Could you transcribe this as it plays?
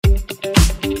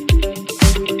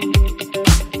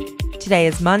Today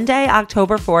is Monday,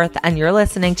 October 4th, and you're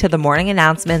listening to the morning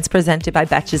announcements presented by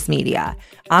Betches Media.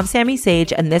 I'm Sammy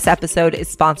Sage, and this episode is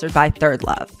sponsored by Third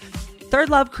Love. Third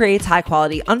Love creates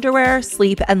high-quality underwear,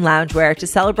 sleep, and loungewear to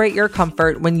celebrate your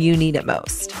comfort when you need it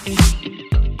most.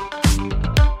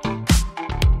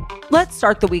 Let's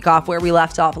start the week off where we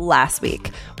left off last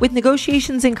week, with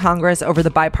negotiations in Congress over the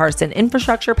bipartisan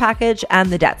infrastructure package and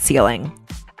the debt ceiling.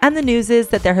 And the news is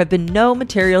that there have been no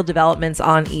material developments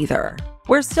on either.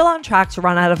 We're still on track to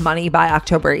run out of money by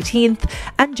October 18th,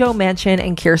 and Joe Manchin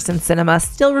and Kyrsten Sinema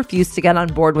still refuse to get on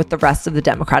board with the rest of the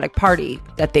Democratic Party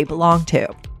that they belong to.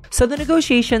 So the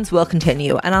negotiations will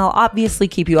continue, and I'll obviously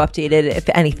keep you updated if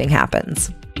anything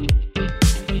happens.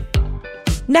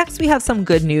 Next, we have some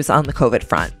good news on the COVID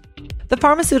front. The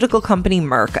pharmaceutical company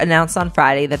Merck announced on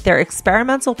Friday that their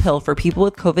experimental pill for people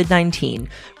with COVID-19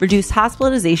 reduced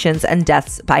hospitalizations and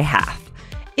deaths by half.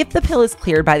 If the pill is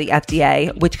cleared by the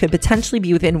FDA, which could potentially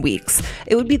be within weeks,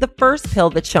 it would be the first pill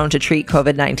that's shown to treat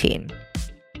COVID-19.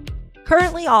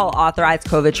 Currently, all authorized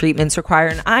COVID treatments require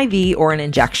an IV or an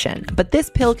injection, but this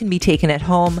pill can be taken at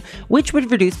home, which would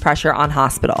reduce pressure on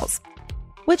hospitals.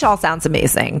 Which all sounds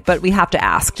amazing, but we have to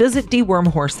ask, does it deworm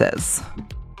horses?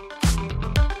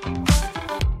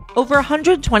 Over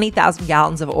 120,000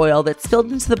 gallons of oil that spilled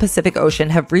into the Pacific Ocean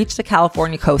have reached the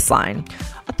California coastline.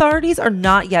 Authorities are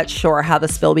not yet sure how the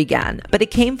spill began, but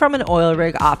it came from an oil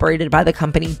rig operated by the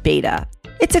company Beta.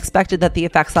 It's expected that the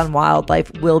effects on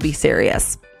wildlife will be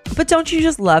serious. But don't you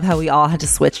just love how we all had to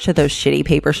switch to those shitty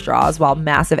paper straws while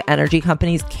massive energy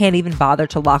companies can't even bother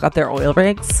to lock up their oil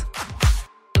rigs?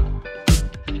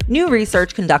 New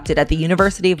research conducted at the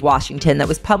University of Washington that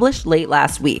was published late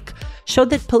last week showed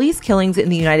that police killings in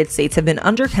the United States have been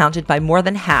undercounted by more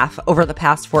than half over the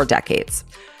past 4 decades.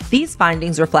 These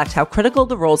findings reflect how critical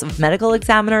the roles of medical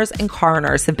examiners and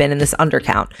coroners have been in this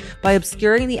undercount by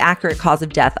obscuring the accurate cause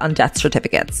of death on death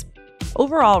certificates.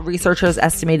 Overall, researchers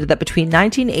estimated that between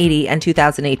 1980 and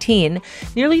 2018,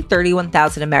 nearly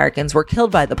 31,000 Americans were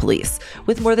killed by the police,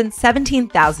 with more than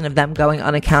 17,000 of them going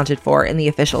unaccounted for in the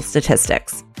official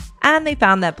statistics. And they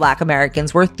found that Black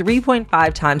Americans were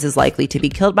 3.5 times as likely to be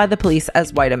killed by the police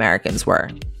as white Americans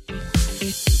were.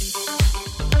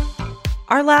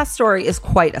 Our last story is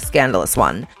quite a scandalous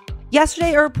one.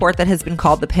 Yesterday, a report that has been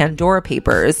called the Pandora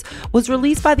Papers was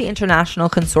released by the International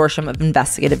Consortium of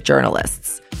Investigative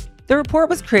Journalists. The report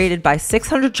was created by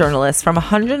 600 journalists from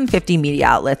 150 media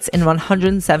outlets in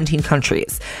 117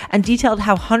 countries and detailed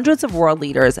how hundreds of world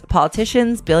leaders,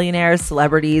 politicians, billionaires,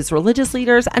 celebrities, religious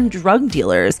leaders, and drug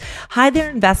dealers hide their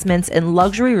investments in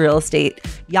luxury real estate,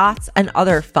 yachts, and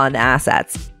other fun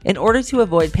assets in order to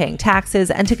avoid paying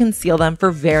taxes and to conceal them for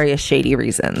various shady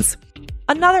reasons.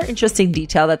 Another interesting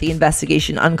detail that the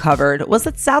investigation uncovered was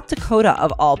that South Dakota,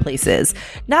 of all places,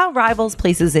 now rivals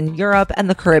places in Europe and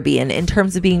the Caribbean in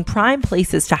terms of being prime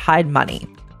places to hide money.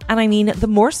 And I mean, the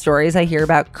more stories I hear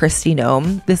about Kristi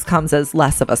Noem, this comes as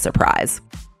less of a surprise.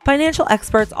 Financial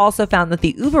experts also found that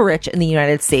the uber rich in the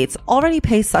United States already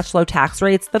pay such low tax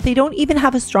rates that they don't even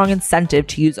have a strong incentive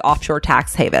to use offshore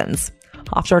tax havens.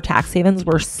 Offshore tax havens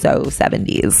were so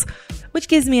 70s. Which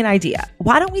gives me an idea.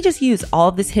 Why don't we just use all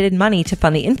of this hidden money to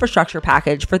fund the infrastructure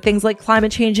package for things like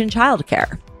climate change and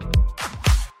childcare?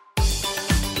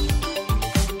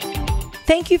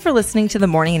 Thank you for listening to the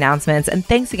morning announcements, and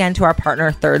thanks again to our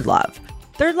partner, Third Love.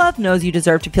 Third Love knows you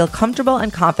deserve to feel comfortable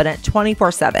and confident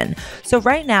 24/7. So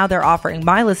right now they're offering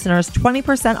my listeners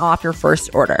 20% off your first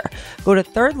order. Go to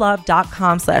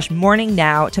thirdlove.com/morning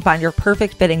now to find your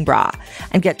perfect fitting bra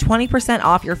and get 20%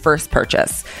 off your first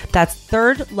purchase. That's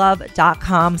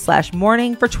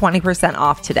thirdlove.com/morning for 20%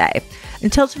 off today.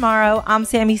 Until tomorrow, I'm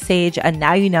Sammy Sage, and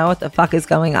now you know what the fuck is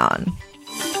going on.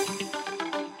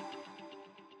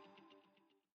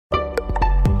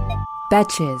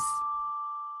 Betches.